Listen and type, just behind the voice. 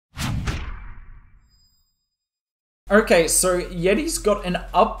Okay, so Yeti's got an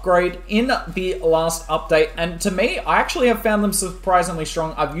upgrade in the last update, and to me, I actually have found them surprisingly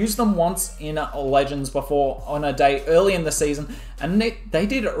strong. I've used them once in Legends before on a day early in the season, and they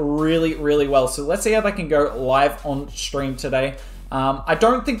did really, really well. So let's see how they can go live on stream today. I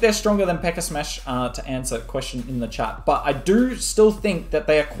don't think they're stronger than Yeti Smash to answer a question in the chat, but I do still think that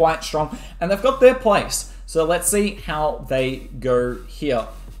they are quite strong, and they've got their place. So let's see how they go here.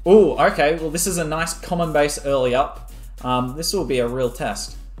 Ooh, okay, well this is a nice common base early up. This will be a real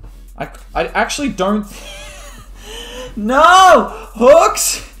test. I actually don't... No!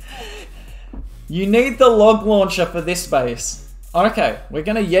 Hooks! You need the log launcher for this base. Okay, we're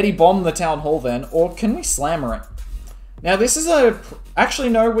gonna Yeti bomb the town hall then, or can we slammer it? Now this is a... Actually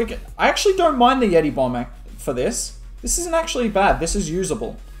no, I actually don't mind the Yeti bomb for this. This isn't actually bad, this is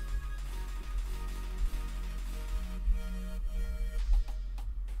usable.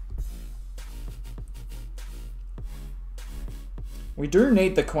 We do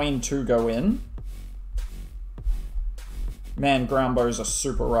need the queen to go in. Man, ground bows are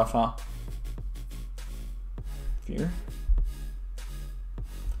super rough, huh? Phew.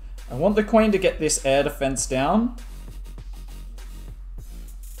 I want the queen to get this air defense down.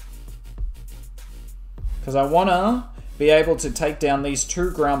 Because I want to be able to take down these two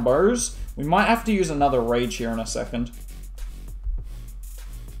ground bows. We might have to use another rage here in a second.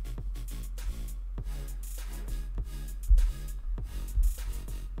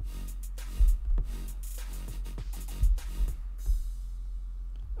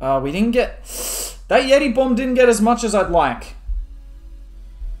 We didn't get... That Yeti bomb didn't get as much as I'd like.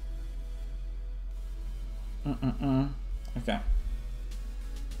 Okay.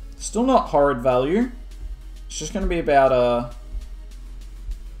 Still not horrid value. It's just going to be about,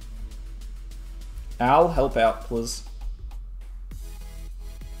 Owl, help out, please.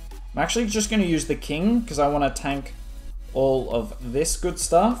 I'm actually just going to use the king, because I want to tank all of this good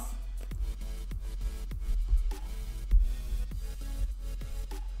stuff.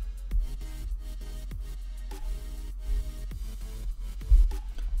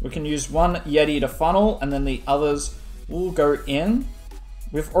 We can use one Yeti to funnel, and then the others will go in.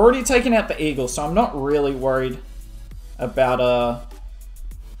 We've already taken out the eagle, so I'm not really worried about the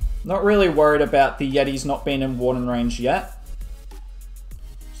Yetis not being in warden range yet.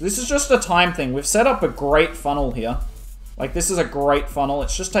 So this is just a time thing. We've set up a great funnel here. Like, this is a great funnel.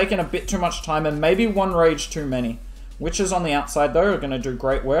 It's just taken a bit too much time, and maybe one rage too many. Witches on the outside, though, are going to do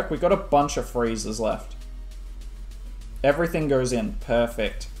great work. We've got a bunch of freezes left. Everything goes in.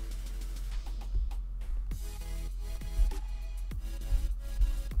 Perfect.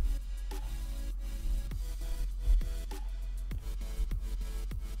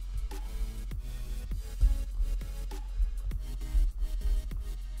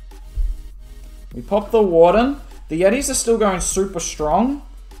 We pop the warden. The Yetis are still going super strong.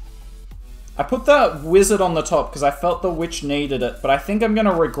 I put the wizard on the top because I felt the witch needed it, but I think I'm going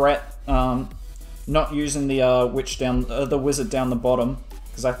to regret not using the the wizard down the bottom,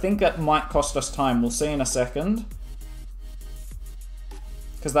 because I think that might cost us time. We'll see in a second.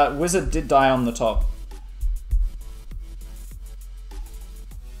 Because that wizard did die on the top.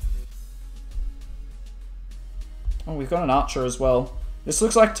 Oh, we've got an archer as well. This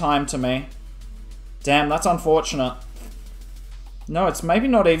looks like time to me. Damn, that's unfortunate. No, it's maybe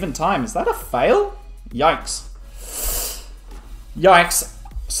not even time. Is that a fail? Yikes. Yikes.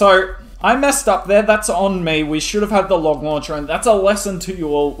 So, I messed up there. That's on me. We should have had the log launcher, and that's a lesson to you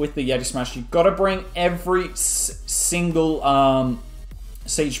all with the Yeti Smash. You've got to bring every single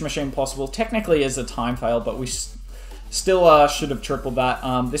siege machine possible. Technically, it's a time fail, but we still should have tripled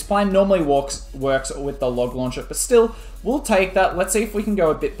that. This plan normally works with the log launcher, but still, we'll take that. Let's see if we can go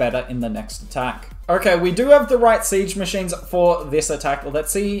a bit better in the next attack. Okay, we do have the right siege machines for this attack.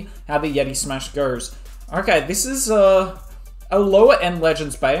 Let's see how the Yeti Smash goes. Okay, this is a lower end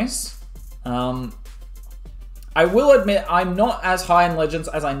Legends base. I will admit I'm not as high in Legends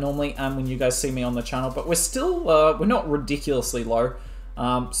as I normally am when you guys see me on the channel, but we're still, we're not ridiculously low.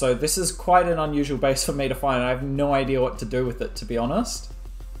 So this is quite an unusual base for me to find. I have no idea what to do with it, to be honest.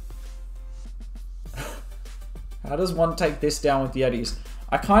 How does one take this down with Yetis?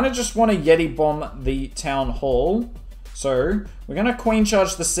 I kind of just want to Yeti bomb the town hall. So we're going to queen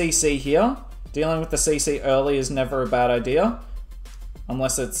charge the CC here. Dealing with the CC early is never a bad idea.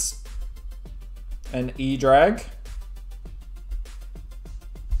 Unless it's an E-drag.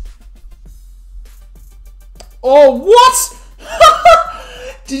 Oh, what?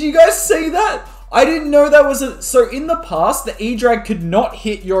 Did you guys see that? I didn't know that was a... So in the past, the E-drag could not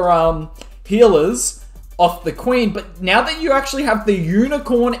hit your healers off the queen, but now that you actually have the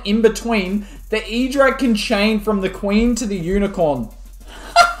unicorn in between, The E-Drag can chain from the Queen to the Unicorn.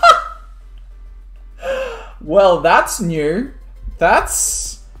 Well, that's new.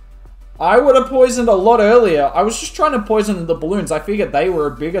 I would have poisoned a lot earlier. I was just trying to poison the balloons. I figured they were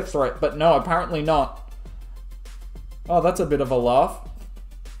a bigger threat, but no, apparently not. Oh, that's a bit of a laugh.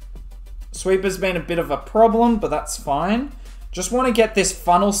 Sweeper's been a bit of a problem, but that's fine. Just want to get this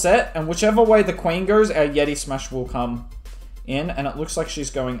funnel set, and whichever way the Queen goes, our Yeti Smash will come in, and it looks like she's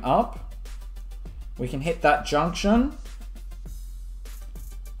going up. We can hit that junction.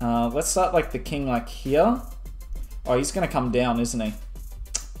 Let's start like the King like here. Oh, he's going to come down, isn't he?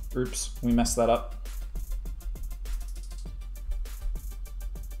 Oops, we messed that up.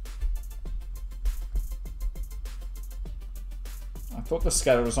 I thought the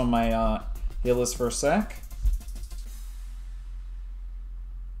scatter was on my healers for a sec.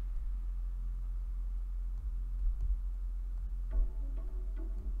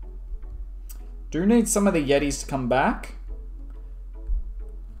 Do need some of the Yetis to come back.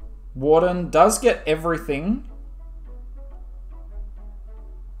 Warden does get everything.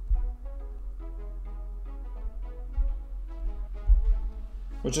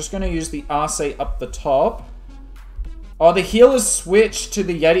 We're just going to use the RC up the top. Oh, the healers switched to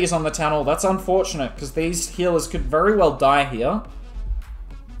the Yetis on the town hall. That's unfortunate, because these healers could very well die here.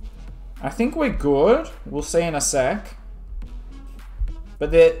 I think we're good. We'll see in a sec.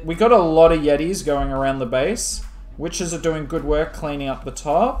 But we got a lot of Yetis going around the base. Witches are doing good work cleaning up the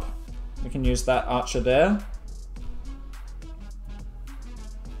top. We can use that archer there.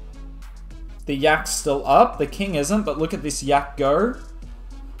 The Yak's still up. The King isn't, but look at this Yak go.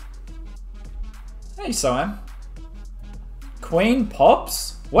 Hey, Sam. Queen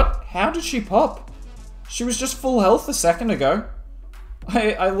pops? What? How did she pop? She was just full health a second ago.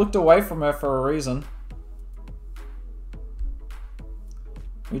 I looked away from her for a reason.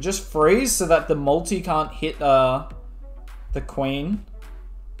 We just freeze so that the multi can't hit the Queen.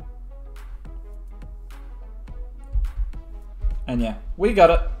 And yeah, we got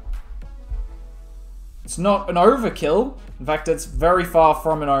it. It's not an overkill. In fact, it's very far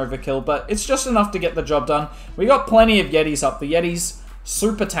from an overkill, but it's just enough to get the job done. We got plenty of Yetis up. The Yetis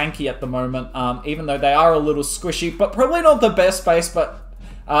super tanky at the moment, even though they are a little squishy, but probably not the best base but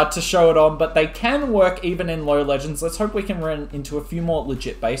to show it on, but they can work even in low legends. Let's hope we can run into a few more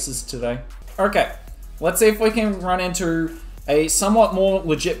legit bases today. Okay, let's see if we can run into a somewhat more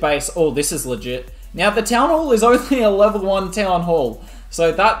legit base. Oh, this is legit. Now, the town hall is only a level 1 town hall.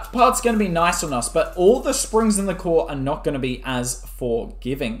 So that part's going to be nice on us, but all the springs in the core are not going to be as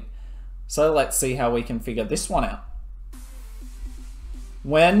forgiving. So let's see how we can figure this one out.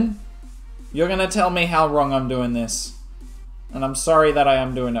 When you're going to tell me how wrong I'm doing this. And I'm sorry that I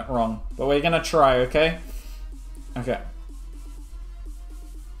am doing it wrong, but we're going to try, okay? Okay.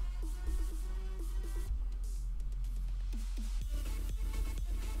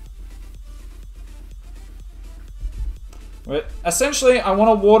 Essentially, I want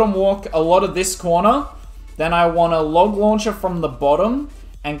to ward and walk a lot of this corner. Then I want a log launcher from the bottom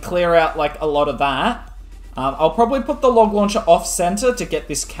and clear out like a lot of that. I'll probably put the log launcher off center to get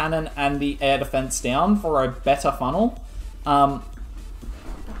this cannon and the air defense down for a better funnel. And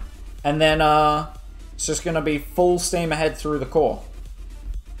then it's just going to be full steam ahead through the core.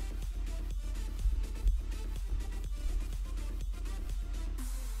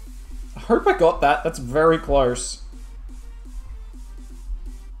 I hope I got that. That's very close.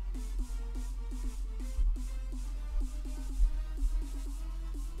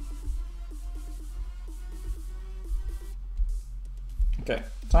 Okay,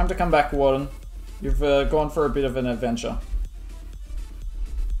 time to come back, Warden. You've gone for a bit of an adventure.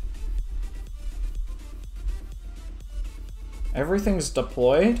 Everything's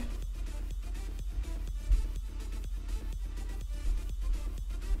deployed.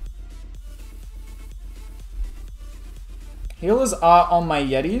 Healers are on my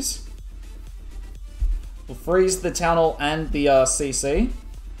Yetis. We'll freeze the town hall and the CC.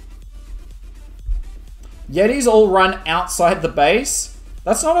 Yetis all run outside the base.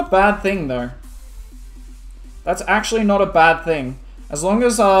 That's not a bad thing, though. That's actually not a bad thing. As long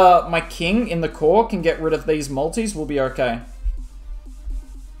as my King in the core can get rid of these multis, we'll be okay.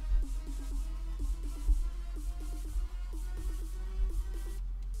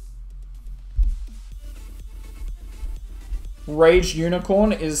 Raged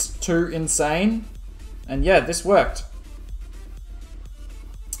Unicorn is too insane. And yeah, this worked.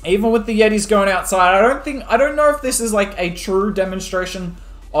 Even with the Yetis going outside, I don't know if this is like a true demonstration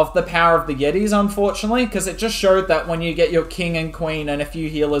of the power of the Yetis, unfortunately, because it just showed that when you get your King and Queen and a few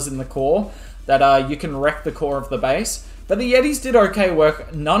healers in the core, that you can wreck the core of the base. But the Yetis did okay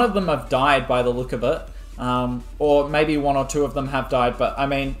work. None of them have died by the look of it. Or maybe one or two of them have died. But, I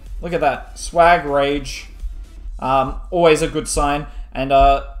mean, look at that. Swag, Rage. Always a good sign. And,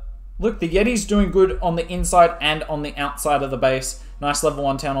 look, the Yeti's doing good on the inside and on the outside of the base. Nice level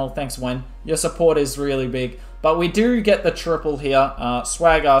 1 town hall. Thanks, Wen. Your support is really big. But we do get the triple here.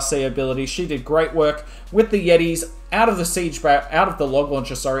 Swag RC ability. She did great work with the Yetis out of the siege barrier, out of the log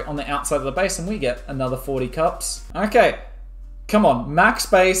launcher, sorry, on the outside of the base, and we get another 40 cups. Okay, come on, max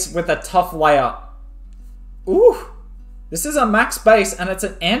base with a tough layout. Ooh, this is a max base, and it's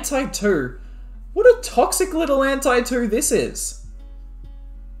an anti-2. What a toxic little anti-2 this is.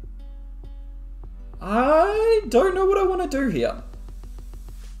 I don't know what I want to do here.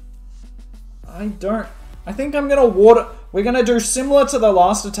 I think I'm going to ward... We're going to do similar to the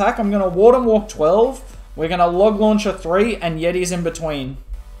last attack. I'm going to ward and walk 12. We're going to log launcher 3 and Yetis in between.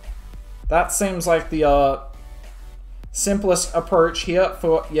 That seems like the simplest approach here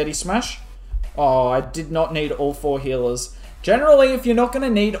for Yeti Smash. Oh, I did not need all 4 healers. Generally, if you're not going to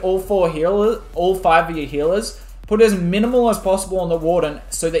need all 5 of your healers, put as minimal as possible on the Warden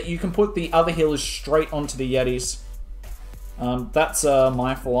so that you can put the other healers straight onto the Yetis. That's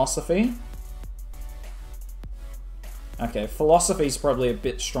my philosophy. Okay, philosophy is probably a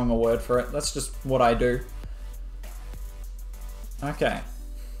bit stronger word for it. That's just what I do. Okay.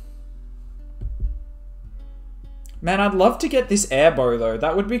 Man, I'd love to get this air bow though.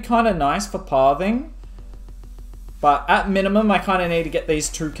 That would be kind of nice for pathing. But at minimum, I kind of need to get these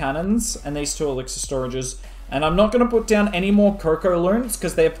 2 cannons and these 2 elixir storages. And I'm not going to put down any more Coco Loons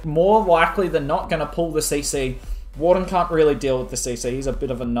because they're more likely than not going to pull the CC. Warden can't really deal with the CC. He's a bit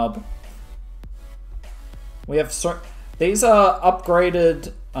of a nub. We have these are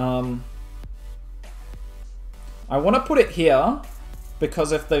upgraded. I want to put it here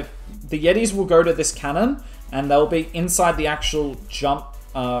because if the Yetis will go to this cannon and they'll be inside the actual jump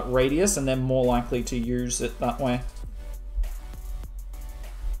radius and they're more likely to use it that way.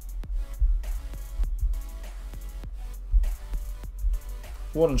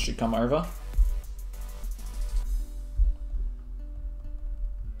 Warden should come over.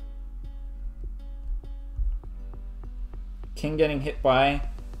 King getting hit by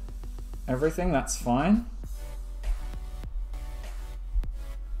everything, that's fine.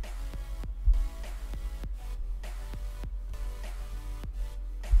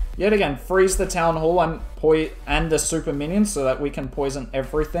 Yet again, freeze the town hall and the super minions so that we can poison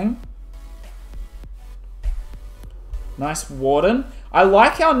everything. Nice Warden. I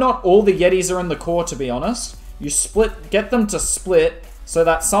like how not all the Yetis are in the core, to be honest. You get them to split so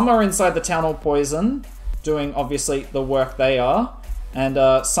that some are inside the town hall poison, doing obviously the work they are, and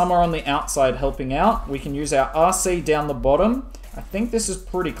some are on the outside helping out. We can use our RC down the bottom. I think this is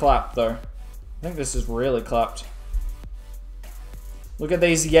pretty clapped though. I think this is really clapped. Look at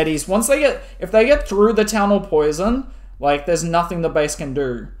these Yetis. If they get through the town hall poison, like there's nothing the base can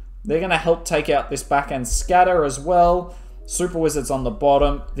do. They're gonna help take out this back end scatter as well. Super Wizard's on the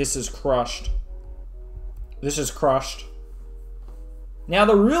bottom. This is crushed. This is crushed. Now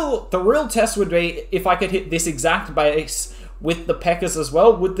the real test would be if I could hit this exact base with the P.E.K.K.A.s as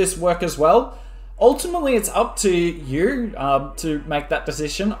well. Would this work as well? Ultimately, it's up to you to make that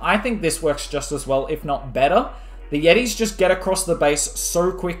decision. I think this works just as well, if not better. The Yetis just get across the base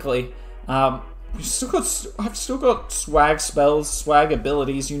so quickly. I've still got swag spells, swag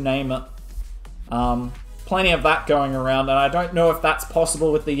abilities, you name it. Plenty of that going around, and I don't know if that's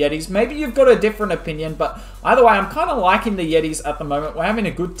possible with the Yetis. Maybe you've got a different opinion, but either way, I'm kind of liking the Yetis at the moment. We're having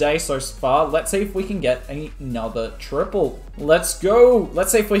a good day so far. Let's see if we can get another triple. Let's go.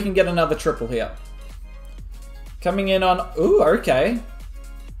 Let's see if we can get another triple here. Coming in on... Ooh, okay.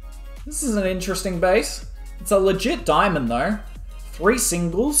 This is an interesting base. It's a legit diamond, though. 3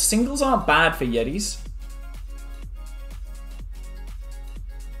 singles. Singles aren't bad for Yetis.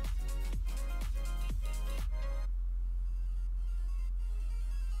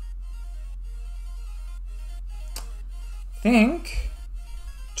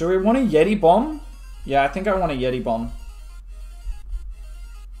 Do we want a Yeti bomb? Yeah, I think I want a Yeti bomb.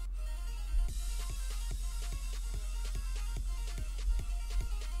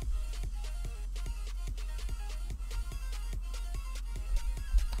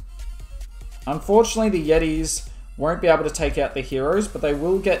 Unfortunately, the Yetis won't be able to take out the heroes, but they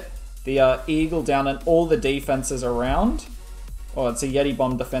will get the Eagle down and all the defenses around. Oh, it's a Yeti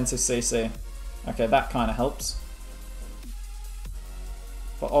bomb defensive CC. Okay, that kind of helps.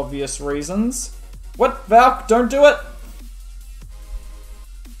 For obvious reasons. What, Valk? Don't do it!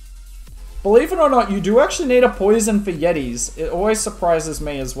 Believe it or not, you do actually need a poison for Yetis. It always surprises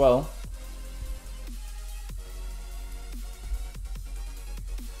me as well.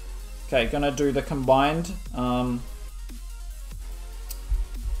 Okay, gonna do the combined. Man,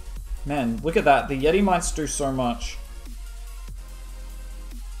 look at that. The Yeti mites do so much.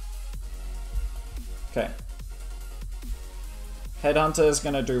 Okay. Headhunter is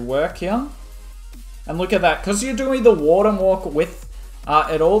gonna do work here. And look at that. Because you're doing the Warden Walk with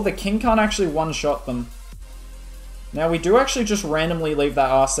it all, the king can't actually one-shot them. Now, we do actually just randomly leave that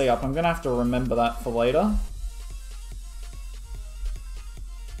RC up. I'm gonna have to remember that for later.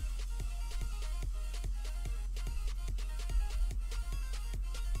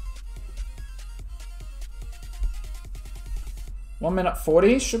 One minute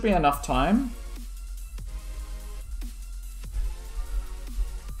 40 should be enough time.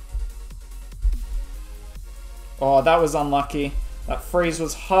 Oh, that was unlucky. That freeze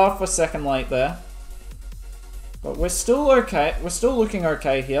was half a second late there. But we're still okay. We're still looking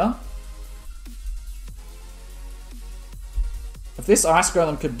okay here. If this Ice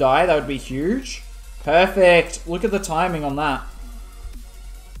Golem could die, that would be huge. Perfect. Look at the timing on that.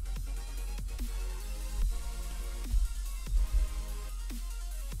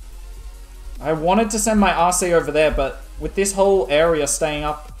 I wanted to send my RC over there, but with this whole area staying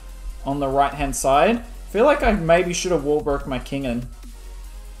up on the right-hand side, I feel like I maybe should have wall broke my king in.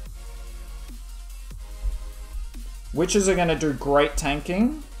 Witches are going to do great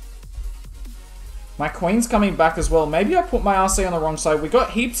tanking. My queen's coming back as well. Maybe I put my RC on the wrong side. We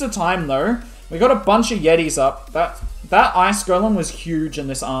got heaps of time though. We got a bunch of Yetis up. That Ice Golem was huge in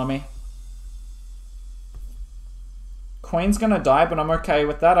this army. Queen's going to die, but I'm okay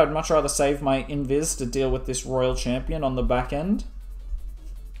with that. I'd much rather save my invis to deal with this Royal Champion on the back end.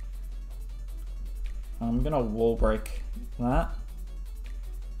 I'm going to wall break that.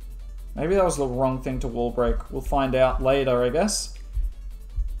 Maybe that was the wrong thing to wall break. We'll find out later, I guess.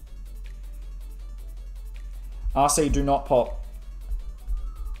 RC, do not pop.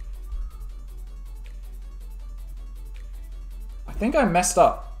 I think I messed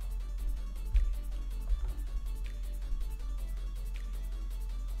up.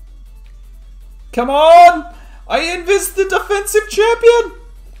 Come on! I invis the defensive champion!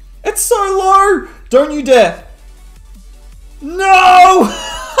 It's so low! Don't you dare! No!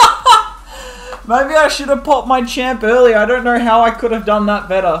 Maybe I should have popped my champ earlier. I don't know how I could have done that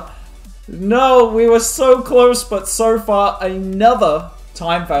better. No, we were so close, but so far another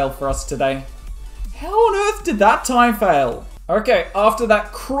time fail for us today. How on earth did that time fail? Okay, after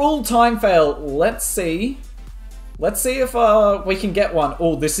that cruel time fail, let's see. Let's see if we can get one.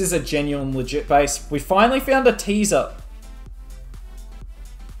 Oh, this is a genuine legit base. We finally found a teaser.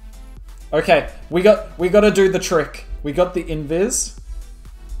 Okay, we got to do the trick. We got the invis.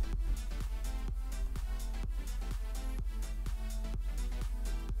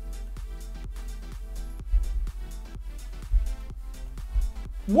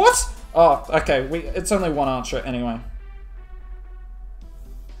 What? Oh, okay. It's only one archer anyway.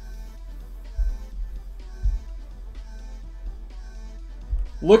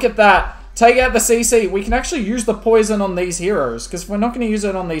 Look at that. Take out the CC. We can actually use the poison on these heroes. Because if we're not going to use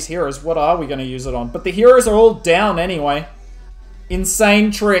it on these heroes, what are we going to use it on? But the heroes are all down anyway.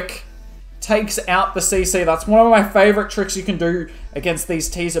 Insane trick. Takes out the CC. That's one of my favorite tricks you can do against these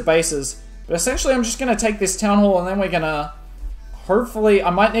teaser bases. But essentially, I'm just going to take this town hall and then we're going to... Hopefully,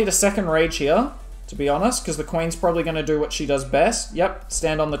 I might need a second rage here, to be honest. Because the queen's probably going to do what she does best. Yep,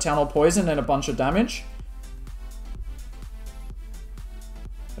 stand on the town hall poison and a bunch of damage.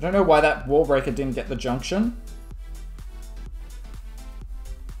 I don't know why that wall breaker didn't get the junction.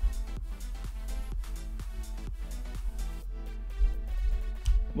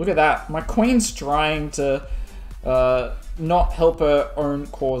 Look at that. My queen's trying to not help her own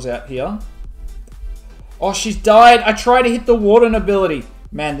cause out here. Oh, she's died. I tried to hit the warden ability.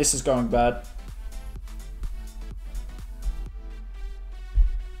 Man, this is going bad.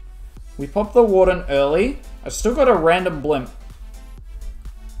 We popped the warden early. I've still got a random blimp.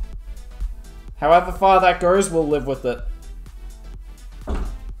 However far that goes, we'll live with it. I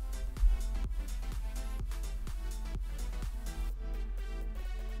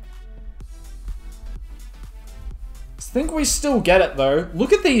think we still get it though.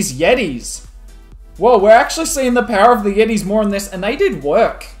 Look at these Yetis. Whoa, we're actually seeing the power of the Yetis more in this, and they did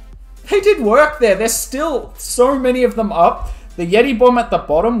work. They did work there. There's still so many of them up. The Yeti bomb at the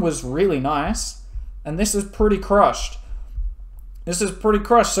bottom was really nice, and this is pretty crushed. This is pretty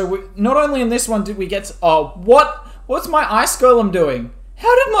crushed. So not only in this one did we get to, oh, what's my Ice Golem doing?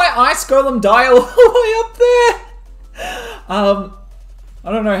 How did my Ice Golem die all the way up there? I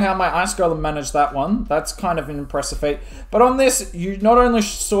don't know how my Ice Golem managed that one. That's kind of an impressive feat. But on this, you not only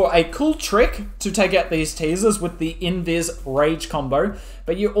saw a cool trick to take out these teasers with the Invis Rage combo,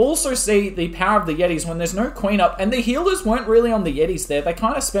 but you also see the power of the Yetis when there's no Queen up. And the healers weren't really on the Yetis there. They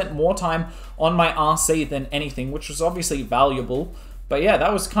kind of spent more time on my RC than anything, which was obviously valuable. But yeah,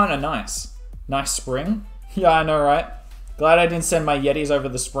 that was kind of nice. Nice spring. Yeah, I know, right? Glad I didn't send my Yetis over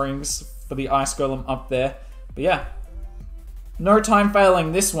the springs for the Ice Golem up there. But yeah. No time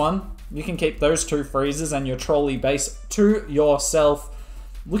failing this one. You can keep those 2 freezes and your trolley base to yourself.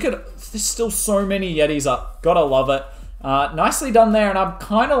 Look at it. There's still so many Yetis up. Gotta love it. Nicely done there, and I'm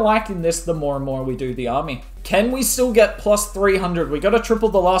kind of liking this the more and more we do the army. Can we still get plus 300? We gotta triple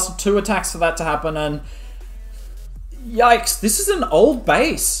the last 2 attacks for that to happen, and yikes, this is an old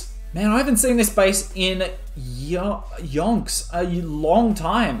base. Man, I haven't seen this base in yonks, a long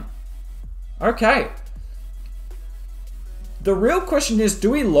time. Okay. The real question is,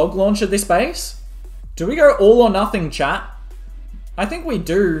 do we log launcher this base? Do we go all or nothing, chat? I think we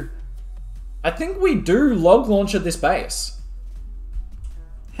do. I think we do log launcher this base.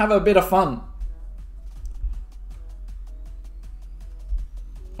 Have a bit of fun.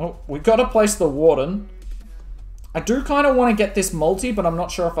 Oh, we gotta place the Warden. I do kind of want to get this multi, but I'm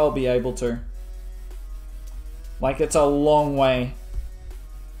not sure if I'll be able to. Like, it's a long way.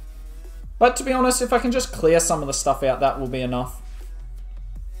 But to be honest, if I can just clear some of the stuff out, that will be enough.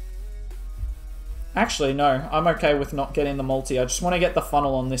 Actually, no. I'm okay with not getting the multi. I just want to get the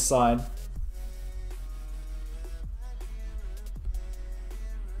funnel on this side.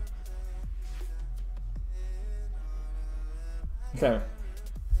 Okay.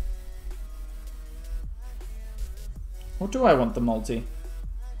 What do I want the multi?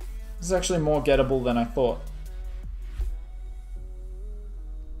 This is actually more gettable than I thought.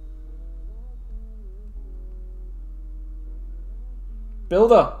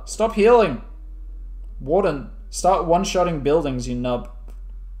 Builder, stop healing. Warden, start one-shotting buildings, you nub.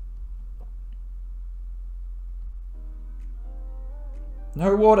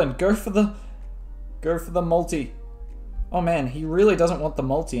 No, Warden, go for the multi. Oh man, he really doesn't want the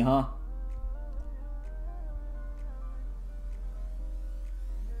multi, huh?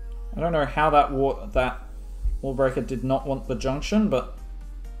 I don't know how that wall breaker did not want the junction, but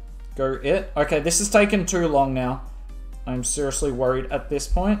go it. Okay, this has taken too long now. I'm seriously worried at this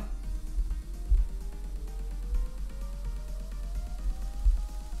point.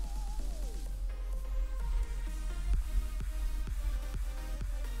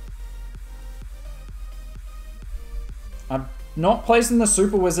 I'm not placing the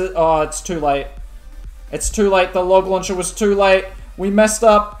Super Wizard. Oh, it's too late. It's too late. The log launcher was too late. We messed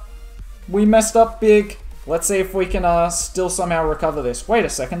up. We messed up big. Let's see if we can still somehow recover this. Wait a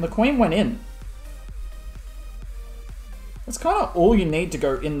second. The Queen went in. That's kind of all you need to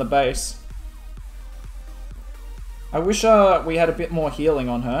go in the base. I wish we had a bit more healing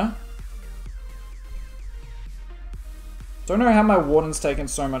on her. Don't know how my Warden's taken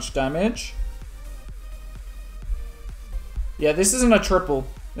so much damage. Yeah, this isn't a triple.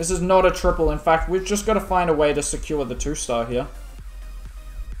 This is not a triple. In fact, we've just got to find a way to secure the 2-star here.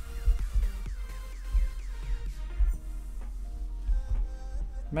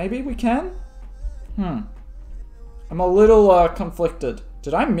 Maybe we can? I'm a little conflicted.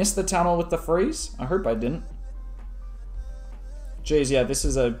 Did I miss the tunnel with the freeze? I hope I didn't. Jeez, yeah, this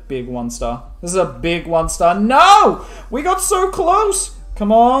is a big 1-star. This is a big 1-star. No! We got so close!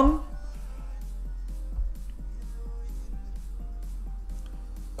 Come on.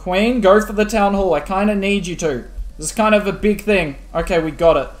 Queen, go for the town hall. I kind of need you to. This is kind of a big thing. Okay, we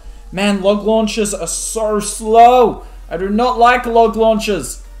got it. Man, log launchers are so slow. I do not like log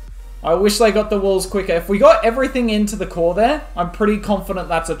launchers. I wish they got the walls quicker. If we got everything into the core there, I'm pretty confident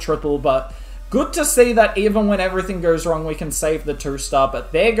that's a triple, but good to see that even when everything goes wrong, we can save the 2-star,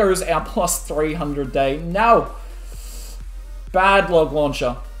 but there goes our plus 300 day. No! Bad log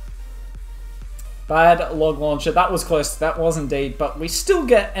launcher. Bad log launcher. That was close. That was indeed, but we still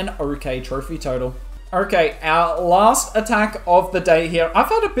get an okay trophy total. Okay, our last attack of the day here. I've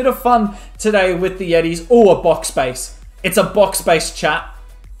had a bit of fun today with the Yetis. Oh, a box base. It's a box base, chat.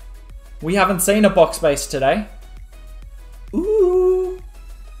 We haven't seen a box base today. Ooh.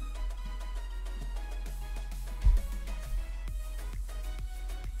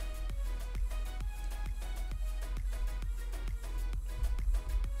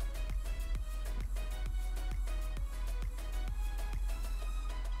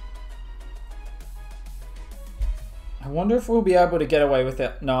 I wonder if we'll be able to get away with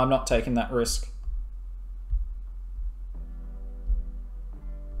it. No, I'm not taking that risk.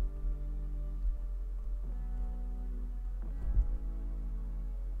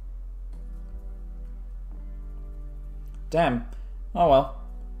 Damn. Oh well.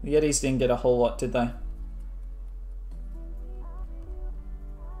 The Yetis didn't get a whole lot, did they?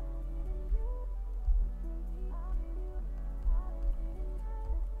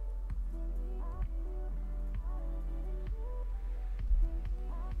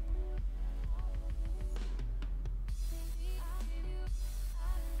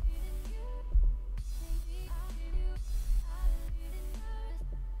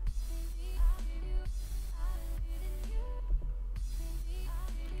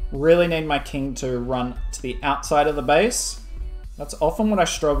 Really need my king to run to the outside of the base. That's often what I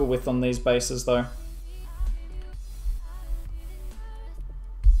struggle with on these bases though.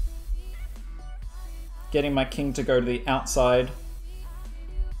 Getting my king to go to the outside.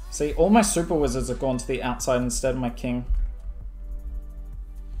 See, all my super wizards have gone to the outside instead of my king.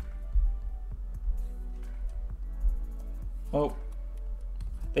 Oh.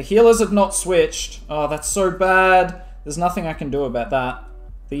 The healers have not switched. Oh, that's so bad. There's nothing I can do about that.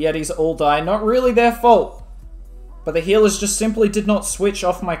 The Yetis all die. Not really their fault. But the healers just simply did not switch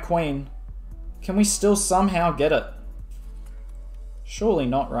off my queen. Can we still somehow get it? Surely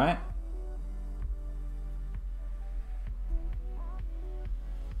not, right?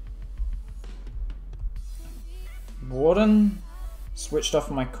 Warden switched off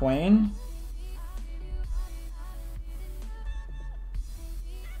my queen.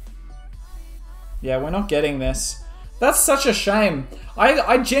 Yeah, we're not getting this. That's such a shame.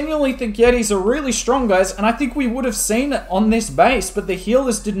 I genuinely think Yetis are really strong, guys, and I think we would have seen it on this base, but the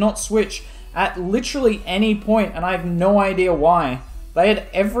healers did not switch at literally any point, and I have no idea why. They had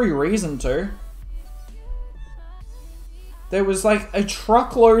every reason to. There was like a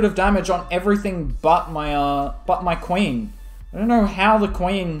truckload of damage on everything but my queen. I don't know how the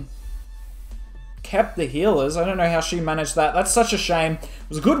queen kept the healers. I don't know how she managed that. That's such a shame. It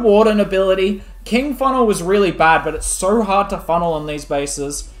was a good warden ability. King funnel was really bad, but it's so hard to funnel on these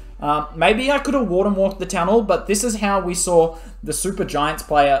bases. Maybe I could have warden walked the tunnel, but this is how we saw the Super Giants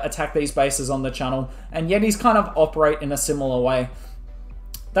player attack these bases on the channel, and Yetis kind of operate in a similar way.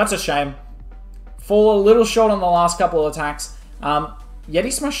 That's a shame. Fall a little short on the last couple of attacks.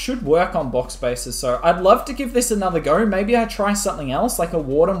 Yeti Smash should work on box bases, so I'd love to give this another go. Maybe I try something else, like a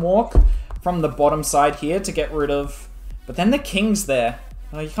warden walk from the bottom side here to get rid of... But then the king's there.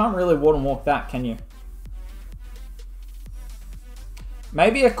 Oh, you can't really warden walk that, can you?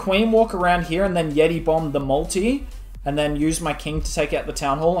 Maybe a queen walk around here and then Yeti bomb the multi and then use my king to take out the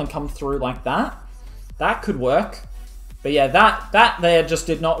town hall and come through like that. That could work. But yeah, that there just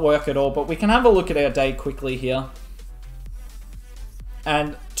did not work at all. But we can have a look at our day quickly here.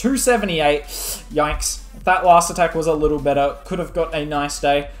 And 278, yikes. That last attack was a little better. Could have got a nice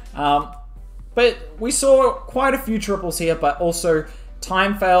day. But we saw quite a few triples here, but also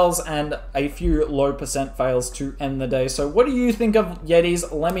time fails and a few low percent fails to end the day. So what do you think of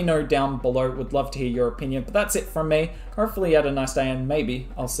Yetis? Let me know down below. Would love to hear your opinion. But that's it from me. Hopefully you had a nice day and maybe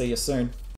I'll see you soon.